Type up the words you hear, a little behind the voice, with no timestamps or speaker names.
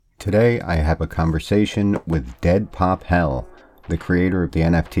Today I have a conversation with Dead Pop Hell, the creator of the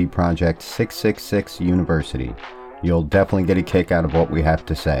NFT project 666 University. You'll definitely get a kick out of what we have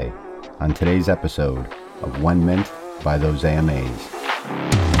to say on today's episode of When Mint by Those AMAs.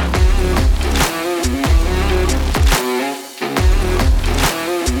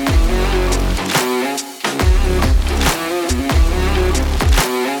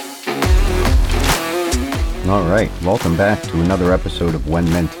 Alright, welcome back to another episode of When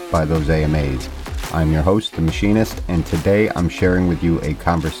Mint by Those AMAs. I'm your host, The Machinist, and today I'm sharing with you a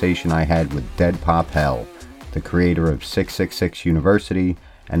conversation I had with Dead Pop Hell, the creator of 666 University,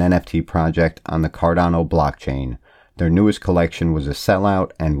 an NFT project on the Cardano blockchain. Their newest collection was a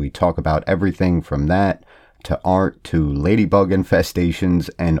sellout, and we talk about everything from that to art to ladybug infestations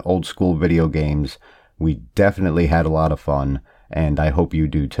and old school video games. We definitely had a lot of fun, and I hope you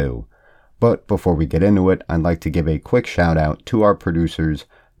do too. But before we get into it, I'd like to give a quick shout out to our producers,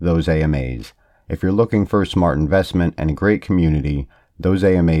 Those AMAs. If you're looking for a smart investment and a great community, Those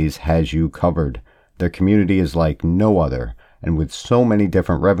AMAs has you covered. Their community is like no other, and with so many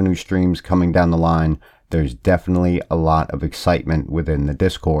different revenue streams coming down the line, there's definitely a lot of excitement within the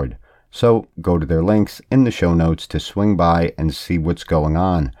Discord. So go to their links in the show notes to swing by and see what's going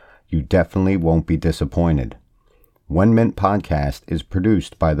on. You definitely won't be disappointed. When Mint Podcast is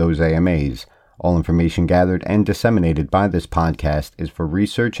produced by Those AMAs. All information gathered and disseminated by this podcast is for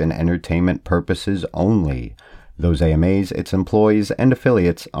research and entertainment purposes only. Those AMAs, its employees, and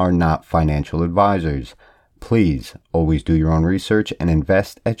affiliates are not financial advisors. Please always do your own research and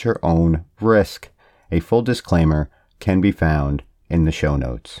invest at your own risk. A full disclaimer can be found in the show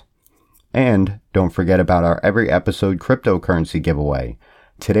notes. And don't forget about our every episode cryptocurrency giveaway.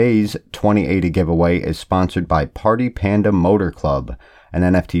 Today's 2080 giveaway is sponsored by Party Panda Motor Club, an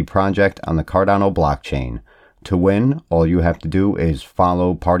NFT project on the Cardano blockchain. To win, all you have to do is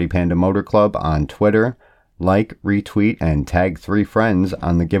follow Party Panda Motor Club on Twitter, like, retweet, and tag 3 friends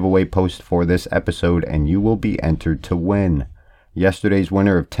on the giveaway post for this episode, and you will be entered to win. Yesterday's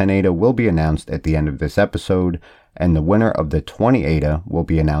winner of 10 ADA will be announced at the end of this episode, and the winner of the 20 ADA will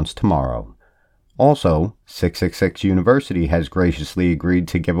be announced tomorrow. Also, 666 University has graciously agreed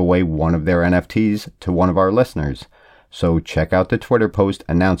to give away one of their NFTs to one of our listeners. So check out the Twitter post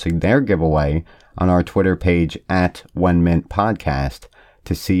announcing their giveaway on our Twitter page at WhenMintPodcast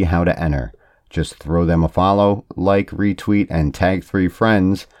to see how to enter. Just throw them a follow, like, retweet, and tag 3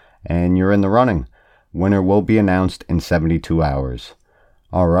 friends, and you're in the running. Winner will be announced in 72 hours.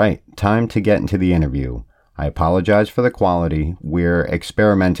 Alright, time to get into the interview. I apologize for the quality. We're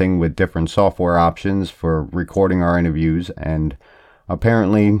experimenting with different software options for recording our interviews, and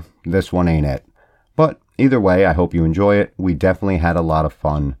apparently this one ain't it. But either way, I hope you enjoy it. We definitely had a lot of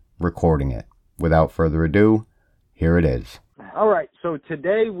fun recording it. Without further ado, here it is. All right, so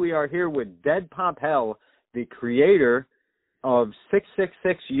today we are here with Dead Pop Hell, the creator of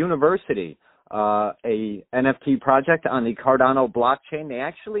 666 University, a NFT project on the Cardano blockchain. They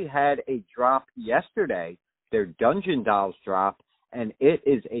actually had a drop yesterday, their Dungeon Dolls drop, and it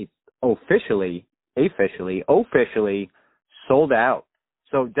is officially sold out.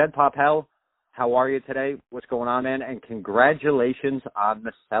 So Dead Pop Hell, how are you today? What's going on, man? And congratulations on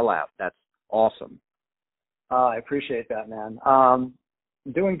the sellout. That's awesome. I appreciate that, man.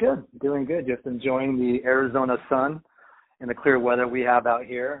 Doing good. Just enjoying the Arizona sun and the clear weather we have out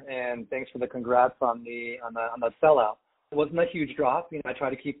here. And thanks for the congrats on the sellout. It wasn't a huge drop. I try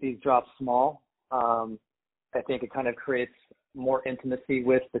to keep these drops small. I think it kind of creates more intimacy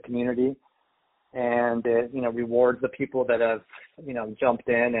with the community, and it, rewards the people that have, jumped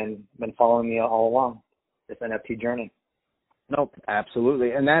in and been following me all along this NFT journey. Nope,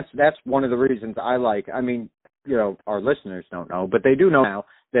 absolutely. And that's one of the reasons I like, our listeners don't know, but they do know now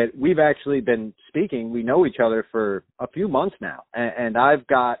that we've actually been speaking. We know each other for a few months now, and I've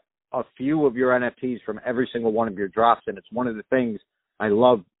got a few of your NFTs from every single one of your drops, and it's one of the things I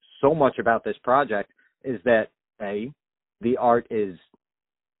love so much about this project is that, the art is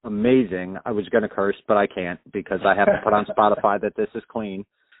amazing. I was going to curse, but I can't because I have to put on Spotify that this is clean.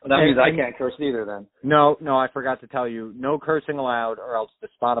 Well, that means I can't curse either then. No, I forgot to tell you, no cursing allowed or else the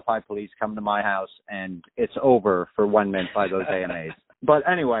Spotify police come to my house and it's over for When Mint by Those AMAs. But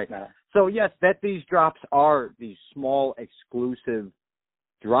anyway, So yes, that these drops are these small exclusive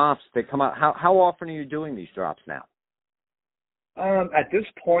drops that come out. How often are you doing these drops now? At this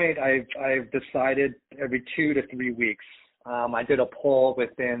point, I've decided every 2 to 3 weeks. I did a poll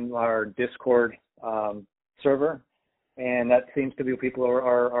within our Discord server, and that seems to be what people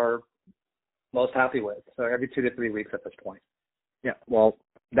are most happy with. So every 2 to 3 weeks at this point. Yeah, well,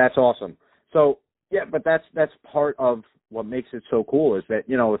 that's awesome. So Yeah, but that's part of what makes it so cool is that,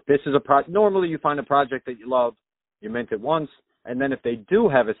 if this is normally you find a project that you love, you mint it once, and then if they do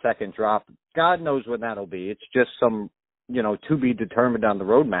have a second drop, God knows when that'll be. It's just some, to be determined on the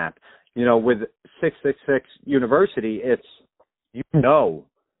roadmap. With 666 University, it's,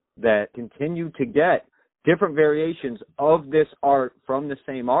 that continue to get different variations of this art from the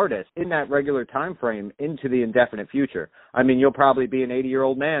same artist in that regular time frame into the indefinite future. I mean, you'll probably be an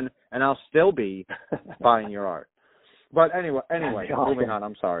 80-year-old man, and I'll still be buying your art. But anyway, moving on.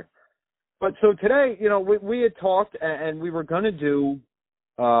 I'm sorry. But so today, we had talked, and we were going to do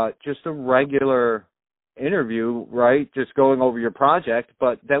just a regular interview, right? Just going over your project.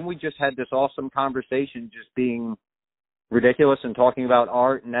 But then we just had this awesome conversation, just being ridiculous and talking about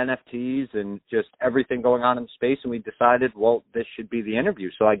art and NFTs and just everything going on in space. And we decided, well, this should be the interview.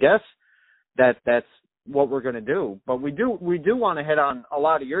 So I guess that's what we're going to do. But we do want to hit on a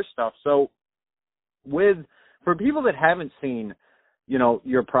lot of your stuff. So for people that haven't seen,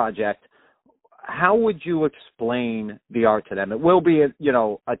 your project, how would you explain the art to them? It will be,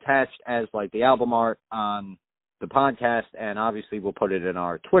 attached as like the album art on the podcast, and obviously we'll put it in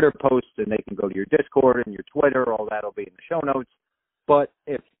our Twitter posts, and they can go to your Discord and your Twitter. All that'll be in the show notes. But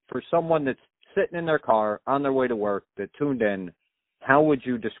if for someone that's sitting in their car on their way to work that tuned in, how would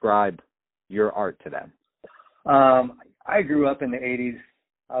you describe your art to them? I grew up in the 80s.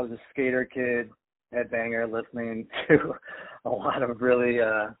 I was a skater kid, headbanger, listening to a lot of really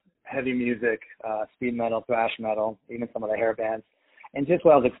heavy music, speed metal, thrash metal, even some of the hair bands. And just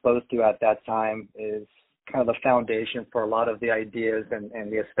what I was exposed to at that time is kind of the foundation for a lot of the ideas and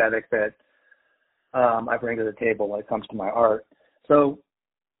the aesthetic that I bring to the table when it comes to my art. So,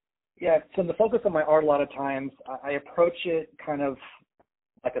 so the focus of my art a lot of times, I approach it kind of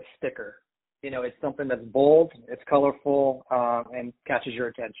like a sticker. It's something that's bold, it's colorful, and catches your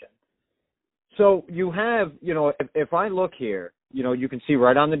attention. So you have, if I look here, you can see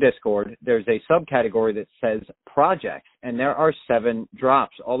right on the Discord, there's a subcategory that says projects, and there are 7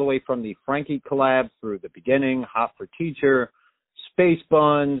 drops, all the way from the Frankie collab through the beginning, Hot for Teacher, Space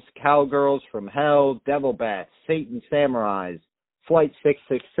Buns, Cowgirls from Hell, Devil Bats, Satan Samurais, Flight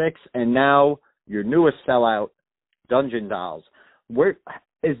 666, and now your newest sellout, Dungeon Dolls.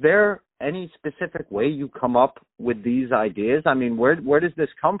 Is there any specific way you come up with these ideas? I mean, where does this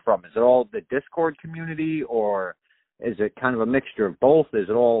come from? Is it all the Discord community, or is it kind of a mixture of both? Is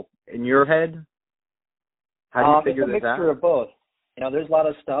it all in your head? How do you figure this out? It's a mixture of both. There's a lot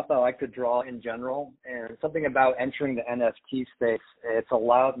of stuff I like to draw in general, and something about entering the NFT space, it's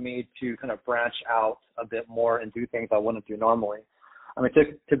allowed me to kind of branch out a bit more and do things I wouldn't do normally. I mean,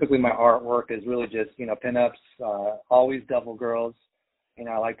 typically my artwork is really just, pinups, always devil girls.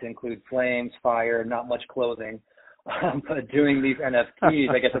 I like to include flames, fire, not much clothing. But doing these NFTs,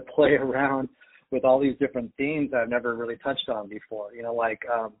 I get to play around with all these different themes I've never really touched on before, like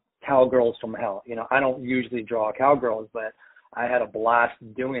Cowgirls from Hell. I don't usually draw cowgirls, but I had a blast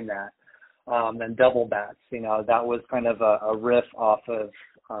doing that. Then Devil Bats, that was kind of a riff off of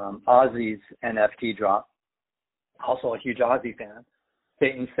Ozzy's NFT drop. Also a huge Ozzy fan.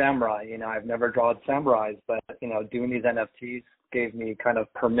 Satan Samurai, I've never drawn samurais, but, doing these NFTs gave me kind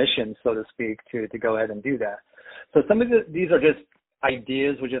of permission, so to speak, to go ahead and do that. So some of these are just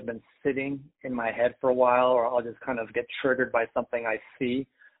ideas which have been sitting in my head for a while, or I'll just kind of get triggered by something I see.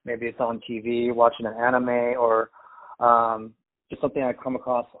 Maybe it's on TV, watching an anime, or just something I come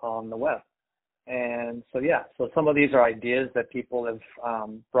across on the web. And so, so some of these are ideas that people have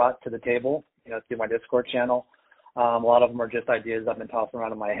brought to the table, through my Discord channel. A lot of them are just ideas I've been tossing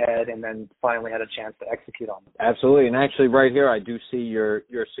around in my head and then finally had a chance to execute on them. Absolutely. And actually right here, I do see your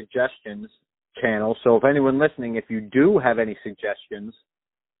suggestions channel. So if anyone listening, if you do have any suggestions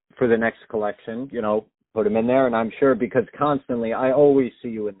for the next collection, put them in there. And I'm sure, because constantly I always see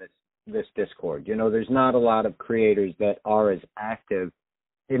you in this Discord. There's not a lot of creators that are as active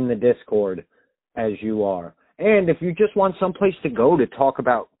in the Discord as you are. And if you just want someplace to go to talk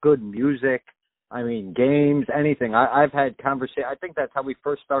about good music, I mean, games, anything. I've had conversation. I think that's how we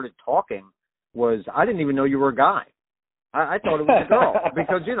first started talking. Was I didn't even know you were a guy. I thought it was a girl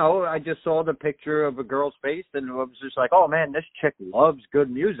because I just saw the picture of a girl's face and it was just like, oh man, this chick loves good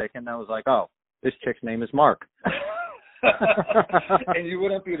music, and I was like, oh, this chick's name is Mark. And you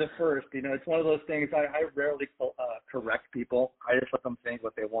wouldn't be the first. It's one of those things. I rarely correct people. I just let them think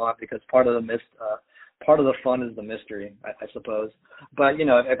what they want, because part of the fun is the mystery, I suppose. But,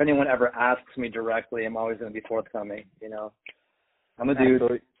 if anyone ever asks me directly, I'm always going to be forthcoming, I'm a dude.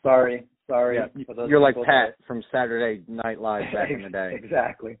 Absolutely. Sorry. Yeah. You're like Pat from Saturday Night Live back in the day.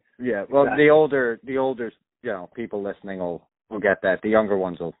 Exactly. Yeah. Well, exactly. The older, people listening will will get that. The younger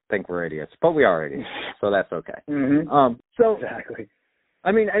ones will think we're idiots, but we are idiots, so that's okay. Mm-hmm. So exactly.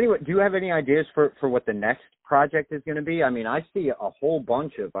 I mean, anyway, do you have any ideas for what the next project is going to be? I mean, I see a whole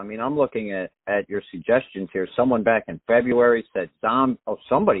bunch of, I'm looking at your suggestions here. Someone back in February said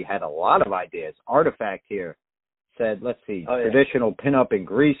somebody had a lot of ideas. Artifact here said, let's see, traditional pinup and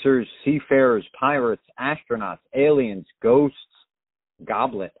greasers, seafarers, pirates, astronauts, aliens, ghosts,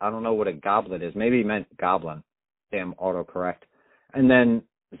 goblet. I don't know what a goblet is. Maybe he meant goblin. Damn autocorrect. And then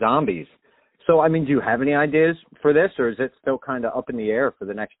zombies. So, I mean, do you have any ideas for this, or is it still kind of up in the air for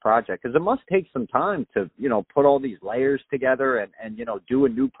the next project? Because it must take some time to, put all these layers together and do a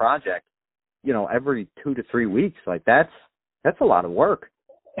new project, every 2 to 3 weeks. Like, that's a lot of work.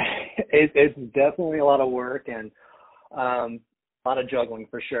 It's definitely a lot of work and a lot of juggling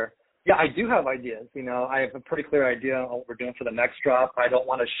for sure. Yeah, I do have ideas. I have a pretty clear idea on what we're doing for the next drop. I don't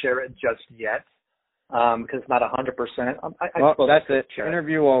want to share it just yet. Because it's not 100%. Well, that's it.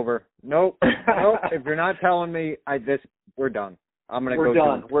 Interview over. Nope. If you're not telling me, we're done. I'm gonna go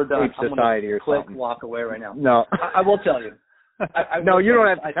done. We're done. Ape Society or click, something. Walk away right now. No, I will tell you. No, you don't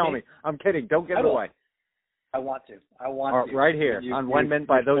have to tell me. I'm kidding. Don't give it away. I want to. To. Right here on 1 Minute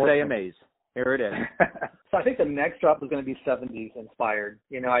by those AMAs. Here it is. So I think the next drop is going to be 70s inspired.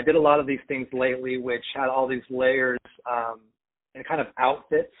 I did a lot of these things lately, which had all these layers and kind of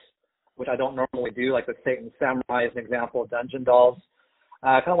outfits, which I don't normally do, like the Satan Samurai is an example, Dungeon Dolls.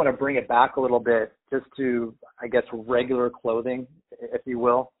 I kind of want to bring it back a little bit just to, I guess, regular clothing, if you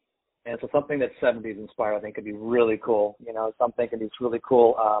will. And so something that's 70s inspired, I think, could be really cool. So I'm thinking these really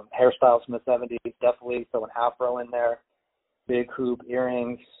cool hairstyles from the 70s, definitely. So an afro in there, big hoop,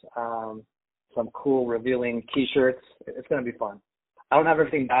 earrings, some cool revealing T-shirts. It's going to be fun. I don't have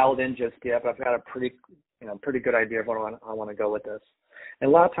everything dialed in just yet, but I've got a pretty good idea of where I want to go with this. And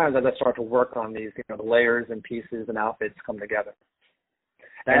a lot of times as I start to work on these, the layers and pieces and outfits come together.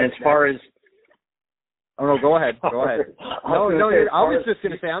 And as far as... Oh, no, go ahead. Go ahead. I was just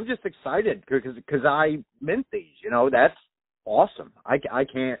going to say, I'm just excited because I mint these. That's awesome. I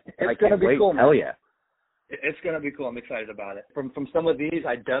can't wait cool, to tell you. It's going to be cool. I'm excited about it. From some of these,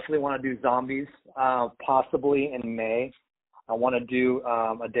 I definitely want to do zombies, possibly in May. I want to do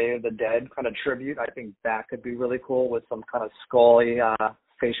a Day of the Dead kind of tribute. I think that could be really cool with some kind of scully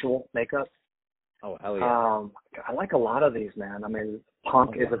facial makeup. Oh, hell yeah. I like a lot of these, man. I mean,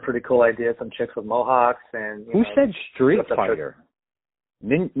 punk is a pretty cool idea. Some chicks with mohawks. And who said Street Fighter?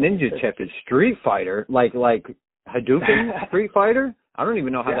 Ninja Chip is Street Fighter, like Hadouken Street Fighter? I don't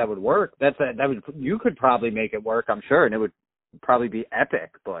even know how that would work. You could probably make it work, I'm sure, and it would probably be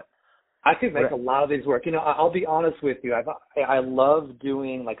epic, but... I could make a lot of these work. I'll be honest with you. I love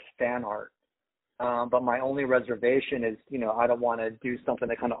doing like fan art, but my only reservation is, I don't want to do something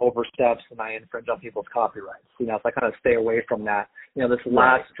that kind of oversteps and I infringe on people's copyrights. So I kind of stay away from that. This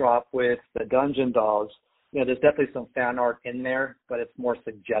last drop with the Dungeon Dolls, there's definitely some fan art in there, but it's more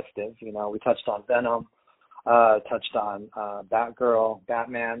suggestive. We touched on Venom, touched on Batgirl,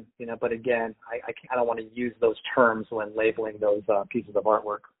 Batman. But again, I don't want to use those terms when labeling those pieces of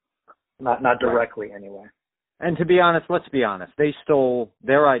artwork. Not directly, anyway. And to be honest, let's be honest. They stole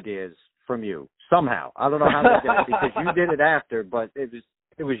their ideas from you somehow. I don't know how they did it because you did it after, but it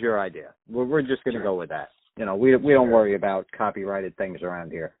was your idea. We're just going to go with that. We don't worry about copyrighted things around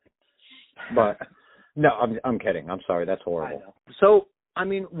here. But no, I'm kidding. I'm sorry. That's horrible. So, I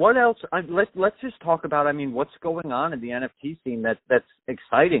mean, what else? Let's just talk about. I mean, what's going on in the NFT scene that's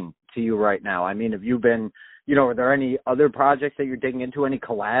exciting to you right now? I mean, have you been? Are there any other projects that you're digging into? Any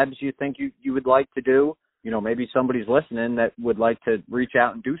collabs you think you would like to do? Maybe somebody's listening that would like to reach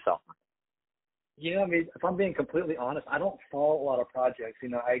out and do something. Yeah, I mean, if I'm being completely honest, I don't follow a lot of projects.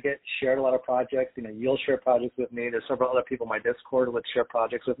 I get shared a lot of projects. You'll share projects with me. There's several other people in my Discord that share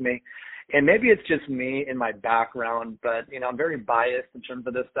projects with me. And maybe it's just me in my background, but, I'm very biased in terms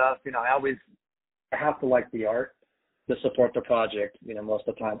of this stuff. I have to like the art to support the project, most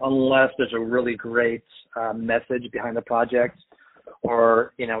of the time, unless there's a really great message behind the project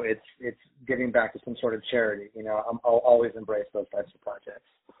or, it's giving back to some sort of charity. I'll always embrace those types of projects.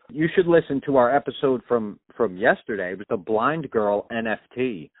 You should listen to our episode from yesterday. It was the Blind Girl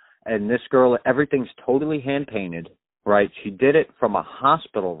NFT. And this girl, everything's totally hand-painted, right? She did it from a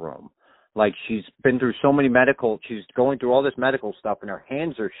hospital room. Like, she's been through she's going through all this medical stuff, and her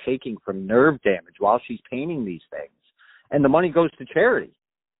hands are shaking from nerve damage while she's painting these things. And the money goes to charity,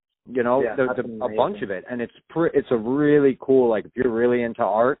 a bunch of it. And it's a really cool, like, if you're really into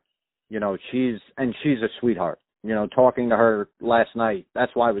art, she's a sweetheart. Talking to her last night,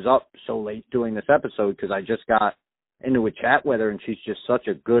 that's why I was up so late doing this episode, because I just got into a chat with her, and she's just such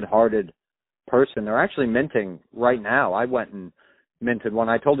a good-hearted person. They're actually minting right now. I went and minted one.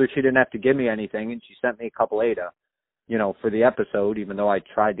 I told her she didn't have to give me anything, and she sent me a couple ADA, for the episode, even though I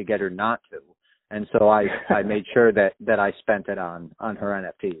tried to get her not to. And so I made sure that I spent it on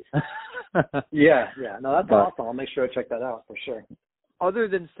her NFTs. Yeah. No, that's awesome. I'll make sure I check that out for sure. Other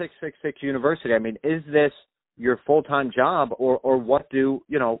than 666 University, I mean, is this your full-time job, or what do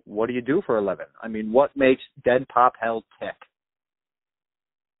you do for a living? I mean, what makes Dead Pop Hell tick?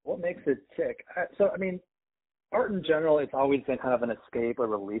 What makes it tick? So, I mean, art in general, it's always been kind of an escape or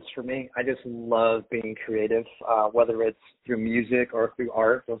release for me. I just love being creative, whether it's through music or through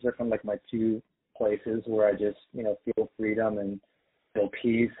art. Those are kind of like my two places where I just, feel freedom and feel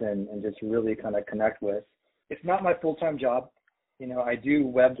peace and just really kind of connect with. It's not my full-time job. I do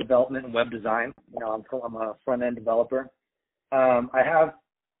web development and web design. I'm a front-end developer. I have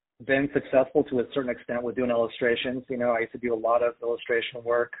been successful to a certain extent with doing illustrations. I used to do a lot of illustration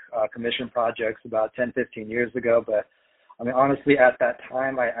work, commission projects about 10, 15 years ago. But, I mean, honestly, at that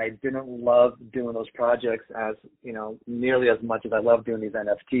time, I didn't love doing those projects as, nearly as much as I love doing these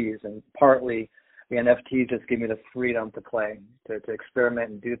NFTs. And partly the NFTs just give me the freedom to play, to experiment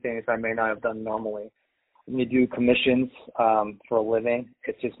and do things I may not have done normally. When you do commissions for a living,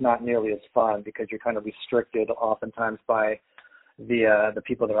 it's just not nearly as fun because you're kind of restricted oftentimes by the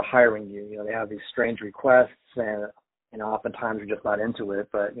people that are hiring you. They have these strange requests, and oftentimes you're just not into it.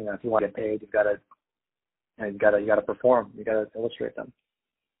 But if you want to get paid, you got to perform. You got to illustrate them.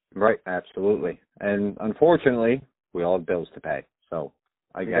 Right, absolutely. And unfortunately, we all have bills to pay. So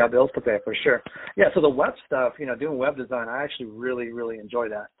I got bills to pay for sure. Yeah. So the web stuff, doing web design, I actually really, really enjoy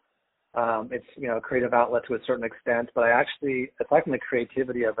that. It's, a creative outlet to a certain extent, but I actually, aside from the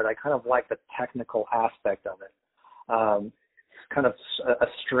creativity of it, I kind of like the technical aspect of it. It's kind of a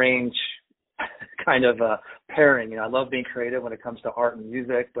strange kind of pairing. I love being creative when it comes to art and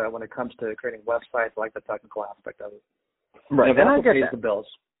music, but when it comes to creating websites, I like the technical aspect of it. Right. And I get pays that. the bills.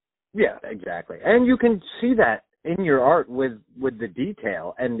 Yeah, exactly. And you can see that in your art with the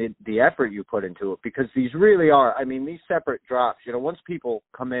detail and the effort you put into it, because these really are, I mean, these separate drops, once people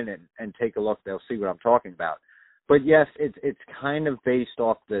come in and take a look, they'll see what I'm talking about. But yes, it's kind of based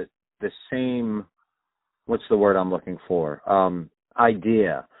off the same, what's the word I'm looking for,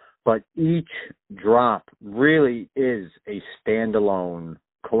 idea. But each drop really is a standalone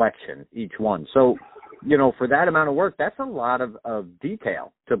collection, each one. So, for that amount of work, that's a lot of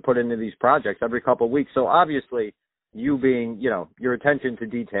detail to put into these projects every couple of weeks. So obviously, you being, your attention to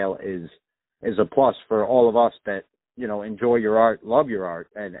detail is a plus for all of us that, enjoy your art, love your art,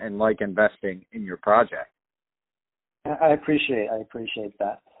 and like investing in your project. I appreciate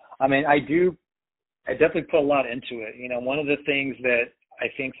that. I mean, I definitely put a lot into it. One of the things that I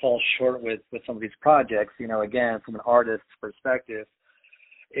think falls short with some of these projects, again, from an artist's perspective,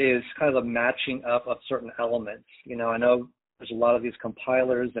 is kind of the matching up of certain elements. I know there's a lot of these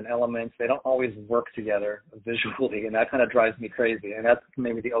compilers and elements, they don't always work together visually, and that kind of drives me crazy. And that's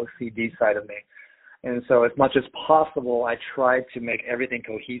maybe the OCD side of me. And so as much as possible, I try to make everything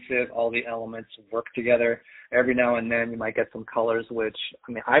cohesive, all the elements work together. Every now and then you might get some colors, which,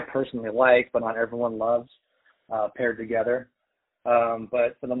 I personally like, but not everyone loves, paired together.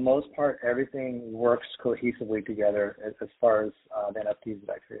 But for the most part, everything works cohesively together as far as the NFTs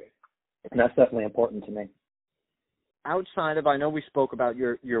that I create. And that's definitely important to me. Outside of, I know we spoke about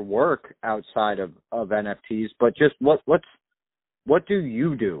your work outside of NFTs, but just what do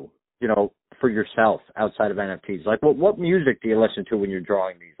you do, for yourself outside of NFTs? Like what music do you listen to when you're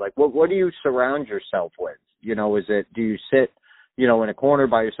drawing these? Like what do you surround yourself with? Do you sit, in a corner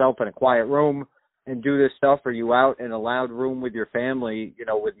by yourself in a quiet room and do this stuff? Are you out in a loud room with your family,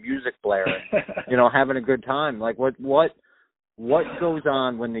 with music blaring, having a good time? Like what goes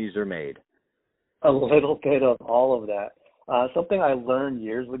on when these are made? A little bit of all of that. Something I learned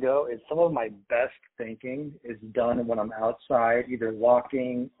years ago is some of my best thinking is done when I'm outside, either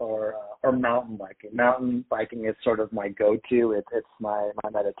walking or mountain biking. Mountain biking is sort of my go-to. It's my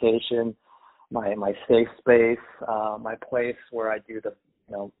meditation, my safe space, my place where I do the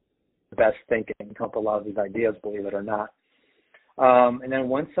best thinking, come up with a lot of these ideas, believe it or not. And then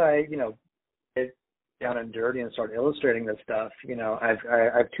once I, get down and dirty and start illustrating this stuff, I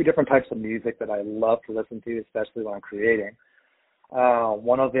have two different types of music that I love to listen to, especially when I'm creating.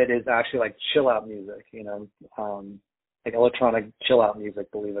 One of it is actually like chill out music, like electronic chill out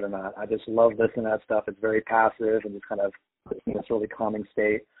music, believe it or not. I just love listening to that stuff. It's very passive and just kind of puts me in this really calming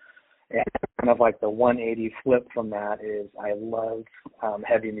state. And kind of like the 180 flip from that is I love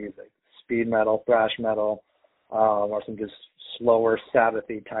heavy music, speed metal, thrash metal, or some just slower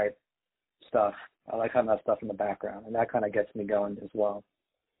Sabbathy type stuff. I like having that stuff in the background, and that kind of gets me going as well.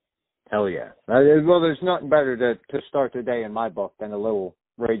 Hell yeah. Well, there's nothing better to start the day in my book than a little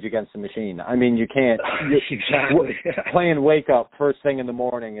Rage Against the Machine. I mean, you can't. Exactly. Playing Wake Up first thing in the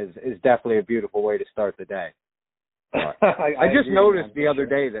morning is definitely a beautiful way to start the day. I just noticed the other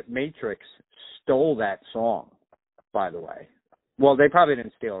day that Matrix stole that song, by the way. Well, they probably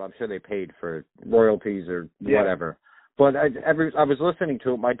didn't steal it. I'm sure they paid for royalties or whatever. But I was listening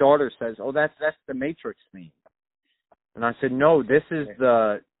to it. My daughter says, "Oh, that's the Matrix theme," and I said, "No, this is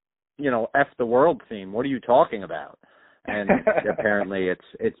the, F the World theme. What are you talking about?" And apparently,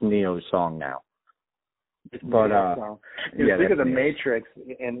 it's Neo's song now. But speaking of the Matrix,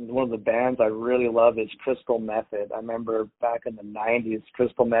 and one of the bands I really love is Crystal Method. I remember back in the '90s,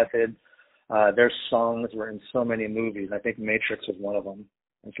 Crystal Method. Their songs were in so many movies. I think Matrix was one of them.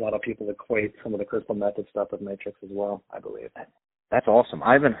 There's a lot of people equate some of the Crystal Method stuff with Matrix as well, I believe. That's awesome.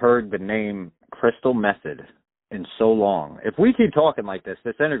 I haven't heard the name Crystal Method in so long. If we keep talking like this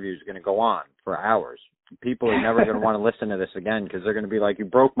interview is going to go on for hours. People are never going to want to listen to this again because they're going to be like, you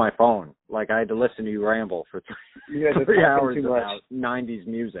broke my phone. Like I had to listen to you ramble for 3 hours about 90s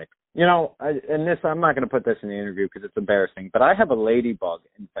music. I'm not going to put this in the interview because it's embarrassing, but I have a ladybug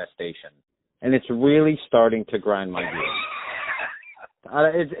infestation, and it's really starting to grind my gears.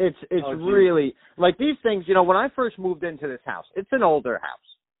 It's really like these things. When I first moved into this house, it's an older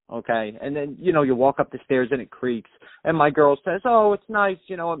house, okay, and then you walk up the stairs and it creaks, and my girl says, "Oh, it's nice.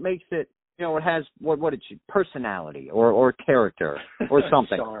 It makes it, it has what it's personality or character or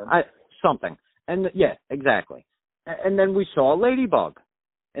something, something." And yeah, exactly. And then we saw a ladybug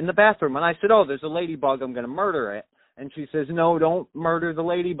in the bathroom, and I said, "Oh, there's a ladybug. I'm going to murder it." And she says, "No, don't murder the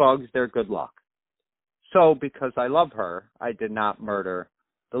ladybugs. They're good luck." So, because I love her, I did not murder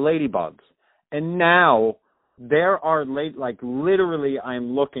the ladybugs. And now there are literally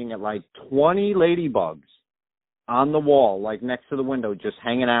I'm looking at 20 ladybugs on the wall, next to the window, just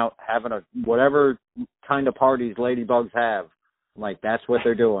hanging out, having whatever kind of parties ladybugs have. That's what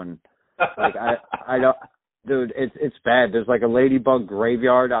they're doing. I don't, dude, it's bad. There's a ladybug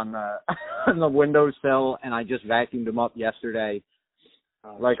graveyard on the on the windowsill, and I just vacuumed them up yesterday.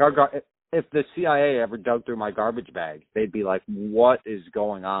 If the CIA ever dug through my garbage bag, they'd be like, "What is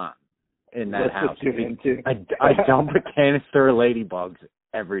going on in that house?" I dump a canister of ladybugs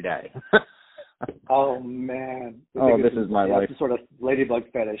every day. Oh man! This is my life. It's a sort of ladybug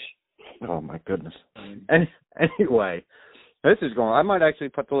fetish. Oh my goodness. And anyway, this is going. I might actually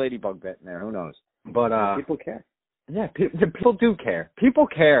put the ladybug bit in there. Who knows? But people care. Yeah, people do care. People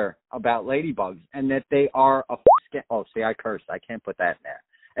care about ladybugs and that they are a scam. Oh, see, I cursed. I can't put that in there.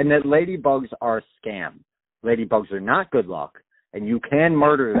 And that ladybugs are a scam. Ladybugs are not good luck, and you can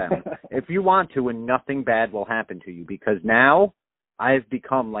murder them if you want to, and nothing bad will happen to you. Because now I've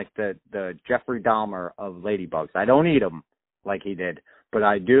become like the Jeffrey Dahmer of ladybugs. I don't eat them like he did, but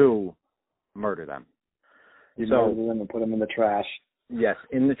I do murder them. You murder them and put them in the trash. Yes,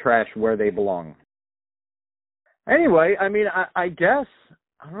 in the trash where they belong. Anyway, I mean, I guess.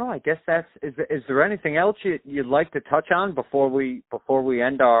 I don't know. I guess that's. Is there anything else you'd like to touch on before we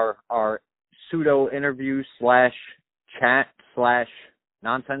end our pseudo interview / chat /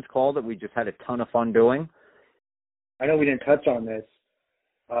 nonsense call that we just had a ton of fun doing? I know we didn't touch on this.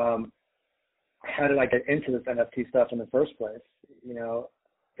 How did I get into this NFT stuff in the first place?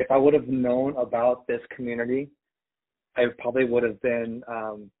 If I would have known about this community, I probably would have been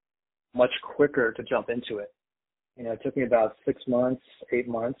much quicker to jump into it. It took me about 6 months, 8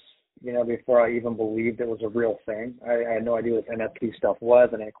 months, before I even believed it was a real thing. I had no idea what NFT stuff was,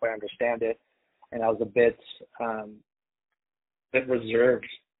 and I didn't quite understand it. And I was a bit reserved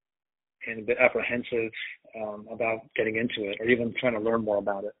and a bit apprehensive about getting into it or even trying to learn more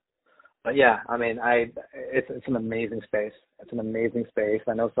about it. But yeah, I mean, it's an amazing space. It's an amazing space.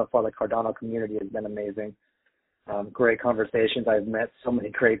 I know so far the Cardano community has been amazing. Great conversations. I've met so many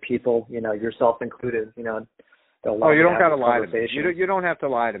great people, yourself included, Oh, you don't got to lie to me. You don't have to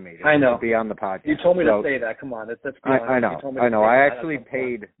lie to me. I know. Be on the podcast. You told me to say that. Come on. Let's be honest. I know. I actually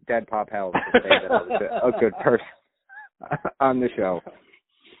paid Dead Pop Hell to say that I was a good person on the show.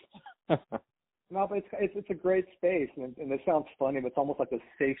 No, but it's a great space, and it sounds funny, but it's almost like a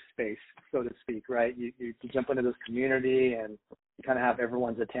safe space, so to speak, right? You jump into this community, and you kind of have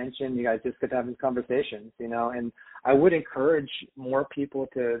everyone's attention. You guys just get to have these conversations, and I would encourage more people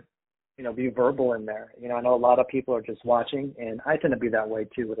to be verbal in there. I know a lot of people are just watching, and I tend to be that way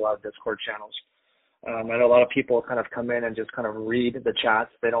too with a lot of Discord channels. I know a lot of people kind of come in and just kind of read the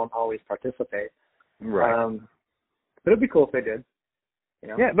chats. They don't always participate. Right. But it'd be cool if they did.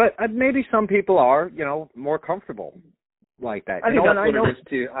 Yeah, but maybe some people are, more comfortable like that. I think that's what it is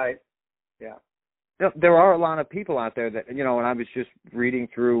too. there are a lot of people out there that, you know, and I was just reading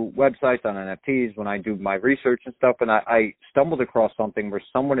through websites on NFTs when I do my research and stuff, and I stumbled across something where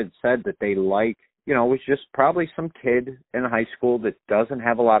someone had said that they like, you know, it was just probably some kid in high school that doesn't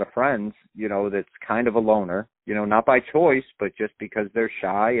have a lot of friends, you know, that's kind of a loner, you know, not by choice, but just because they're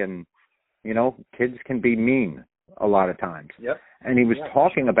shy, and, you know, kids can be mean a lot of times. Yep. And he was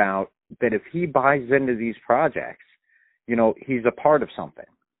talking about that if he buys into these projects, you know, he's a part of something.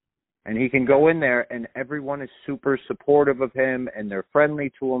 And he can go in there and everyone is super supportive of him and they're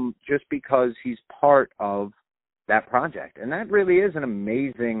friendly to him just because he's part of that project. And that really is an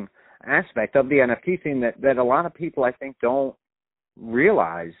amazing aspect of the NFT scene that a lot of people, I think, don't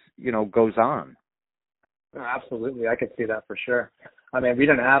realize, you know, goes on. Absolutely. I could see that for sure. I mean, we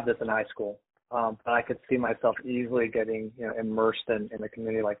didn't have this in high school, but I could see myself easily getting, you know, immersed in a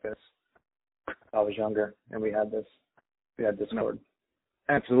community like this. I was younger and we had Discord. No.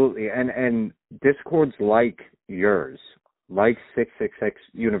 Absolutely. And Discords like yours, like 666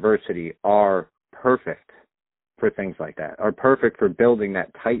 University, are perfect for things like that, are perfect for building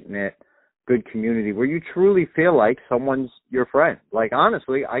that tight-knit, good community where you truly feel like someone's your friend. Like,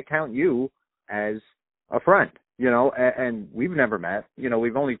 honestly, I count you as a friend, you know, and we've never met. You know,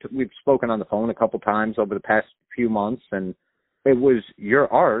 we've spoken on the phone a couple times over the past few months, and it was your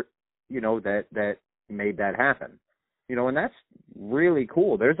art, you know, that made that happen. You know, and that's really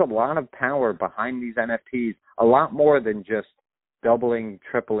cool. There's a lot of power behind these NFTs, a lot more than just doubling,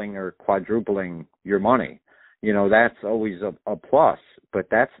 tripling, or quadrupling your money. You know, that's always a plus, but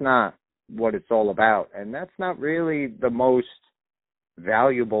that's not what it's all about. And that's not really the most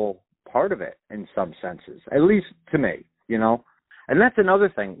valuable part of it in some senses, at least to me, you know. And that's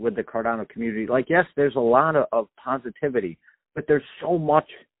another thing with the Cardano community. Like, yes, there's a lot of positivity, but there's so much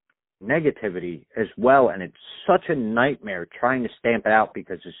negativity as well, and it's such a nightmare trying to stamp it out,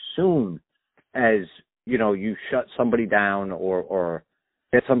 because as soon as, you know, you shut somebody down or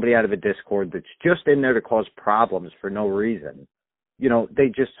get somebody out of a Discord that's just in there to cause problems for no reason, you know,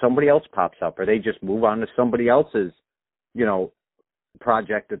 somebody else pops up, or they just move on to somebody else's, you know,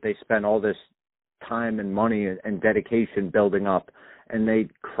 project that they spent all this time and money and dedication building up, and they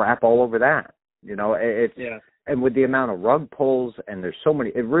crap all over that. You know, and with the amount of rug pulls, and there's so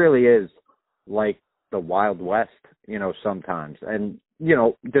many, it really is like the Wild West, you know, sometimes. And, you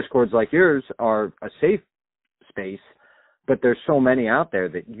know, Discords like yours are a safe space, but there's so many out there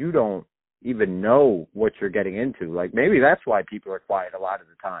that you don't even know what you're getting into. Like, maybe that's why people are quiet a lot of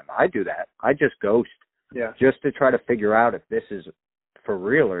the time. I do that. I just ghost just to try to figure out if this is for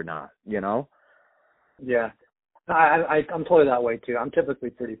real or not, you know? Yeah. I'm totally that way too. I'm typically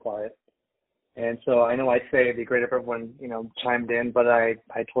pretty quiet. And so I know I say it'd be great if everyone, you know, chimed in, but I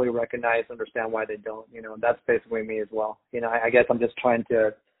totally recognize, understand why they don't, you know, and that's basically me as well. You know, I guess I'm just trying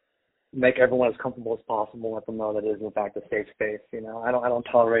to make everyone as comfortable as possible, let them know that it is in fact a safe space. You know, I don't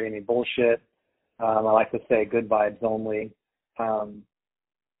tolerate any bullshit. I like to say good vibes only.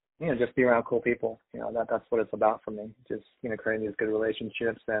 You know, just be around cool people. You know, that's what it's about for me. Just, you know, creating these good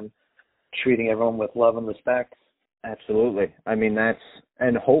relationships and treating everyone with love and respect. Absolutely. I mean,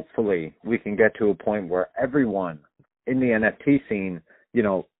 and hopefully we can get to a point where everyone in the NFT scene, you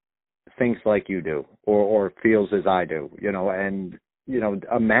know, thinks like you do, or feels as I do, you know, and, you know,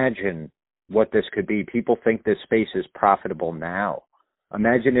 imagine what this could be. People think this space is profitable now.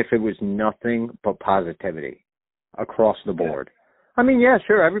 Imagine if it was nothing but positivity across the board. I mean, yeah,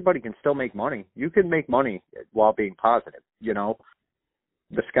 sure, everybody can still make money. You can make money while being positive, you know.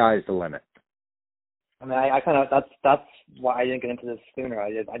 The sky's the limit. I mean, I kind of, that's why I didn't get into this sooner.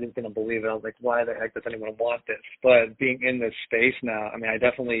 I just didn't believe it. I was like, why the heck does anyone want this? But being in this space now, I mean, I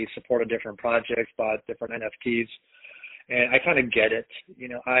definitely supported different projects, bought different NFTs, and I kind of get it. You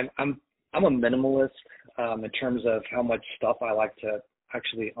know, I'm a minimalist in terms of how much stuff I like to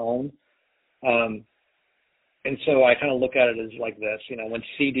actually own. And so I kind of look at it as like this, you know, when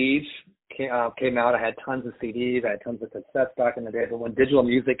CDs came out, I had tons of CDs, I had tons of cassettes back in the day, but when digital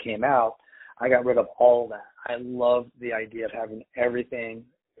music came out, I got rid of all that. I loved the idea of having everything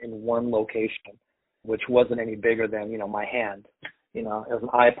in one location, which wasn't any bigger than, you know, my hand. You know, it was an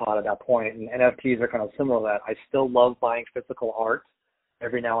iPod at that point, and NFTs are kind of similar to that. I still love buying physical art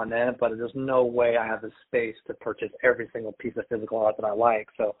every now and then, but there's no way I have the space to purchase every single piece of physical art that I like.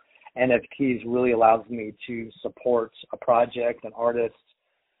 So NFTs really allows me to support a project, an artist,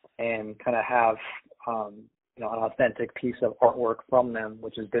 and kind of have, you know, an authentic piece of artwork from them,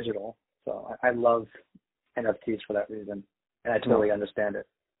 which is digital. So I love NFTs for that reason, and I totally understand it.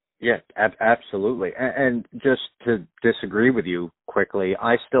 Yeah, absolutely. And just to disagree with you quickly,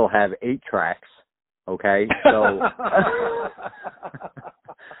 I still have 8 tracks, okay? So,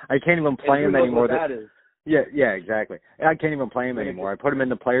 I can't even play them anymore. That is. Yeah, exactly. I can't even play them anymore. I put them in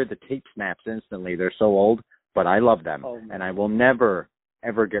the player, the tape snaps instantly. They're so old, but I love them, and I will never,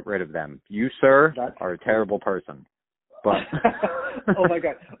 ever get rid of them. You, sir, are a terrible person. But oh my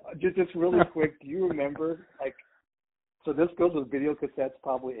God! Just really quick, do you remember, like, so this goes with video cassettes,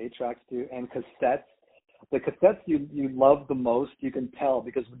 probably 8-tracks too, and cassettes. The cassettes you love the most, you can tell,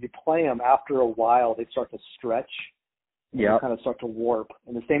 because when you play them, after a while, they start to stretch. Yeah. Kind of start to warp.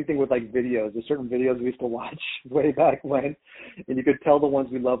 And the same thing with like videos. There's certain videos we used to watch way back when, and you could tell the ones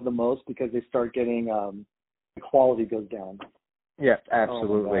we love the most because they start getting the quality goes down. Yeah,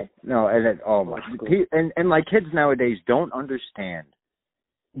 absolutely. And like kids nowadays don't understand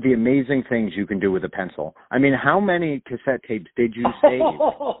the amazing things you can do with a pencil. I mean, how many cassette tapes did you save?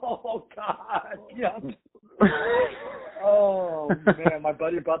 Oh God, yeah. Oh man, my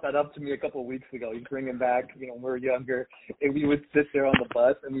buddy brought that up to me a couple of weeks ago. He's bringing back, when we were younger, and we would sit there on the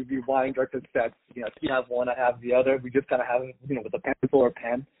bus and we'd rewind our cassettes. If you have one, I have the other. We just kind of have it, with a pencil or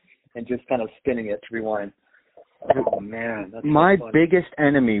pen, and just kind of spinning it to rewind. Oh man, that's my so funny. biggest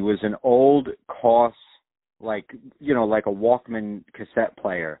enemy was an old Koss, like a Walkman cassette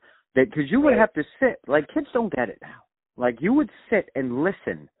player. Because you would have to sit. Like, kids don't get it now. Like, you would sit and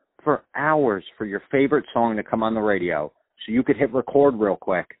listen for hours for your favorite song to come on the radio, so you could hit record real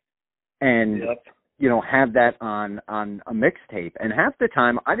quick and have that on a mixtape. And half the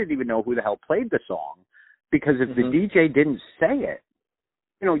time I didn't even know who the hell played the song, because if the DJ didn't say it,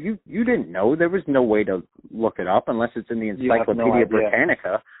 you didn't know. There was no way to look it up unless it's in the Encyclopedia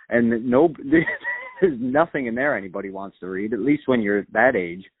Britannica, and there's nothing in there anybody wants to read, at least when you're that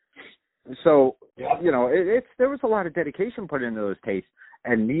age. So there was a lot of dedication put into those tapes.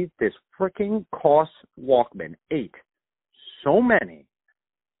 And this freaking Koss Walkman ate so many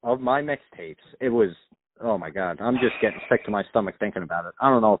of my mixtapes. It was, oh my God, I'm just getting sick to my stomach thinking about it. I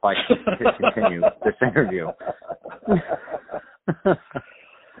don't know if I can continue this interview.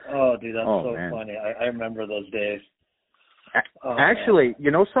 Oh, dude, that's so funny. I remember those days. Actually,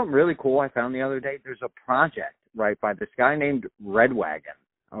 something really cool I found the other day? There's a project, right, by this guy named Red Wagon.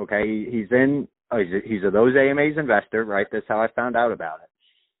 Okay, he's a Those AMAs investor, right? That's how I found out about it.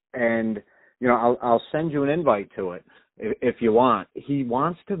 And, I'll send you an invite to it if you want. He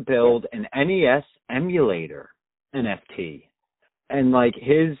wants to build an NES emulator NFT. And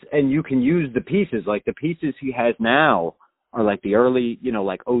and you can use the pieces. Like, the pieces he has now are like the early,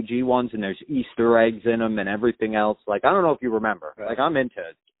 like OG ones, and there's Easter eggs in them and everything else. Like, I don't know if you remember. Right. Like, I'm into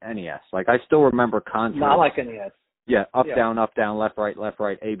NES. Like, I still remember Contra. Not like NES. Yeah, up, down, left, right,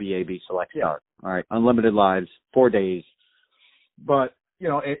 A, B, select, start. All right, unlimited lives, 4 days. But,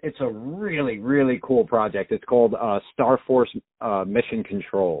 it's a really, really cool project. It's called Star Force Mission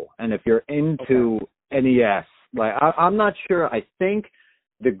Control. And if you're into NES, like, I'm not sure. I think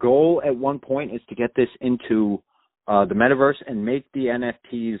the goal at one point is to get this into the metaverse and make the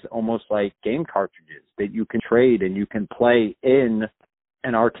NFTs almost like game cartridges that you can trade and you can play in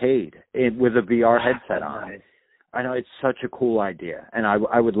an arcade with a VR headset on. Nice. I know, it's such a cool idea, and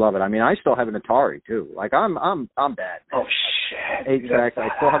I would love it. I mean, I still have an Atari too. Like, I'm bad. Oh shit! Exactly.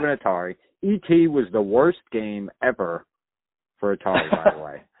 I still have an Atari. E.T. was the worst game ever for Atari, by the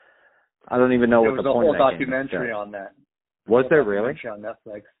way. I don't even know what the point of that There was a whole documentary on that. Was there really? On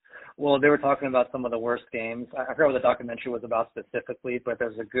Netflix. Well, they were talking about some of the worst games. I forgot what the documentary was about specifically, but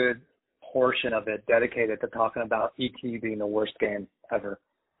there's a good portion of it dedicated to talking about E.T. being the worst game ever.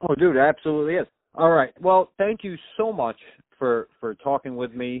 Oh, dude, it absolutely is. All right. Well, thank you so much for talking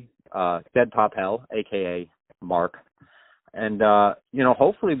with me, Dead Pop Hell, a.k.a. Mark. And,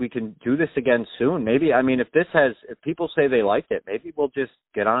 hopefully we can do this again soon. Maybe, I mean, if people say they liked it, maybe we'll just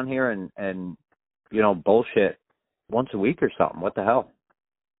get on here and bullshit once a week or something. What the hell?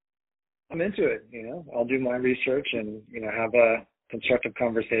 I'm into it, I'll do my research and, have a constructive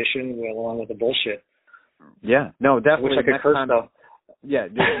conversation along with the bullshit. Yeah. No, definitely. I wish I could curse, though. Yeah,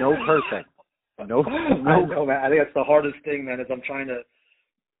 no cursing. No, I know, man. I think that's the hardest thing, man, is I'm trying to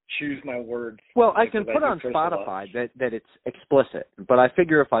choose my words. Well, I can put on Spotify that it's explicit, but I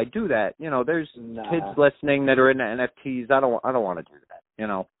figure if I do that, there's kids listening that are into NFTs. I don't want to do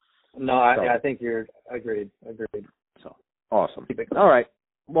that, No, I think you're agreed. So awesome. All right.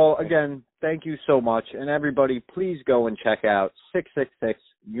 Well, again, thank you so much, and everybody, please go and check out 666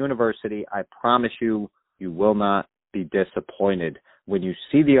 University. I promise you will not be disappointed when you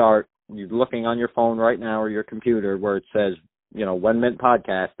see the art. You're looking on your phone right now or your computer where it says, When Mint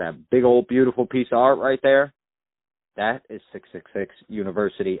Podcast, that big old beautiful piece of art right there, that is 666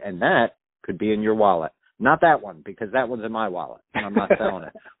 University, and that could be in your wallet. Not that one, because that one's in my wallet, and I'm not selling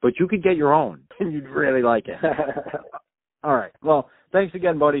it. But you could get your own, and you'd really like it. All right. Well, thanks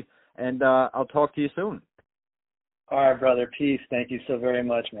again, buddy, and I'll talk to you soon. All right, brother. Peace. Thank you so very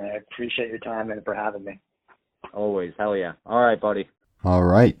much, man. I appreciate your time and for having me. Always. Hell yeah. All right, buddy. All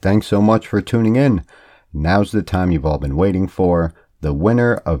right. Thanks so much for tuning in. Now's the time you've all been waiting for. The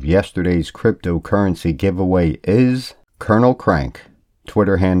winner of yesterday's cryptocurrency giveaway is Colonel Crank,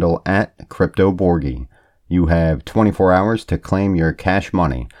 Twitter handle @CryptoBorgie. You have 24 hours to claim your cash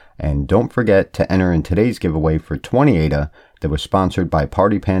money. And don't forget to enter in today's giveaway for 20 ADA that was sponsored by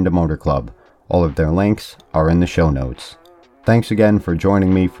Party Panda Motor Club. All of their links are in the show notes. Thanks again for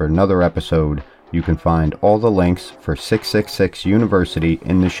joining me for another episode. You can find all the links for 666 University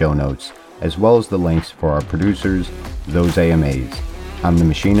in the show notes, as well as the links for our producers, Those AMAs. I'm the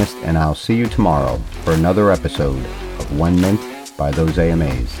Machinist, and I'll see you tomorrow for another episode of When Mint by Those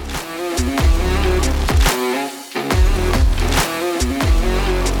AMAs.